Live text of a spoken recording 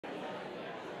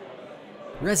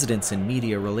Residents in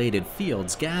media-related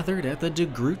fields gathered at the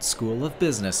Degroote School of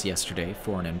Business yesterday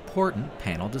for an important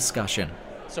panel discussion.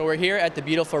 So we're here at the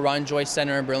beautiful Ron Joyce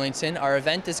Center in Burlington. Our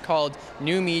event is called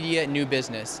New Media, New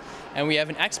Business. And we have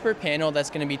an expert panel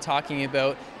that's going to be talking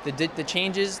about the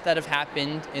changes that have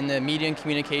happened in the media and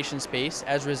communication space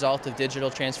as a result of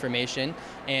digital transformation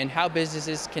and how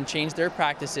businesses can change their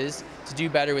practices to do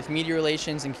better with media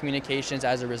relations and communications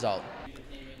as a result.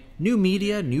 New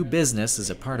Media, New Business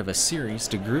is a part of a series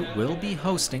Degroote will be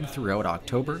hosting throughout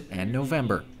October and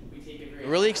November. We're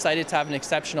really excited to have an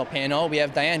exceptional panel. We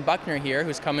have Diane Buckner here,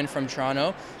 who's coming from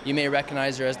Toronto. You may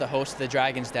recognize her as the host of the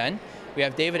Dragon's Den. We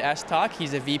have David Estock,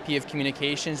 he's a VP of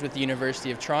Communications with the University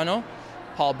of Toronto.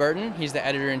 Paul Burton, he's the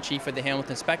Editor-in-Chief of the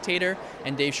Hamilton Spectator.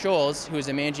 And Dave Scholes, who is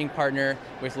a Managing Partner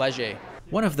with Leger.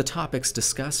 One of the topics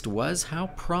discussed was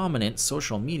how prominent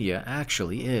social media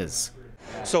actually is.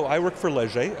 So I work for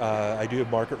Leger, I do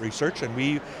market research, and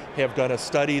we have done a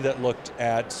study that looked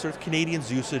at sort of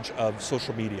Canadians' usage of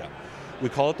social media. We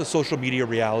call it the social media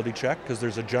reality check because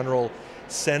there's a general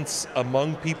sense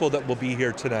among people that will be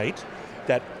here tonight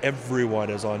that everyone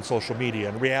is on social media.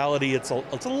 In reality, it's a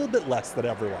little bit less than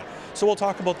everyone. So we'll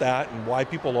talk about that and why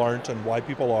people aren't and why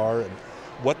people are and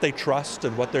what they trust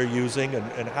and what they're using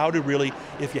and how to really,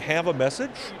 if you have a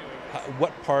message,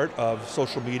 what part of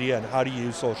social media and how to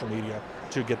use social media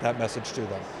to get that message to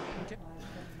them.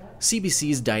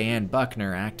 CBC's Diane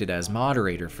Buckner acted as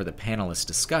moderator for the panelist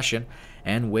discussion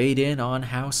and weighed in on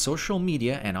how social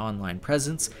media and online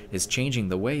presence is changing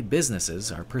the way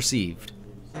businesses are perceived.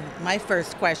 My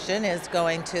first question is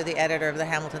going to the editor of the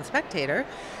Hamilton Spectator,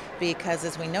 because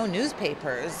as we know,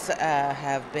 newspapers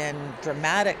have been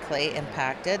dramatically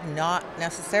impacted, not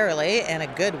necessarily in a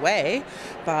good way,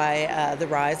 by the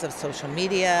rise of social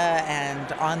media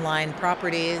and online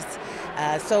properties.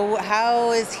 So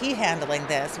how is he handling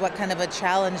this? What kind of a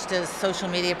challenge does social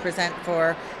media present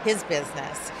for his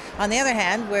business? On the other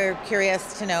hand, we're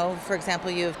curious to know, for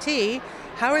example, U of T,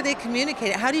 how are they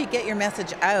communicating? How do you get your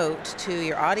message out to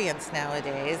your audience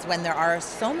nowadays when there are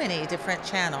so many different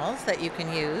channels that you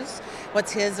can use?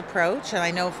 What's his approach? And I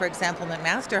know, for example,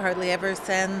 McMaster hardly ever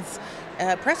sends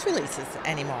press releases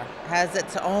anymore. Has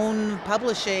its own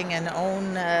publishing and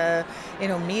own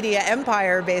media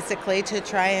empire, basically, to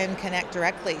try and connect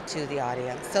directly to the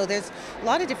audience. So there's a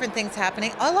lot of different things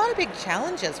happening. A lot of big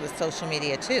challenges with social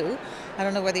media too. I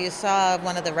don't know whether you saw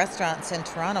one of the restaurants in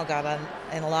Toronto got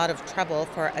in a lot of trouble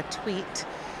for a tweet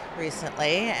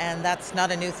recently, and that's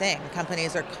not a new thing.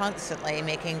 Companies are constantly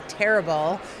making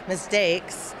terrible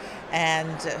mistakes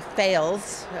and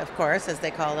fails, of course, as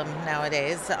they call them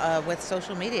nowadays, with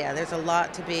social media. There's a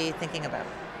lot to be thinking about.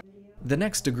 The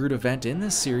next Degroote event in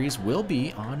this series will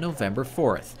be on November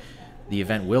 4th. The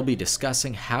event will be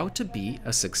discussing how to be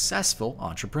a successful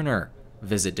entrepreneur.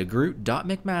 Visit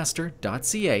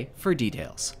degroote.mcmaster.ca for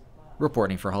details.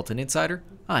 Reporting for Halton Insider,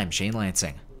 I'm Shane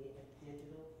Lansing.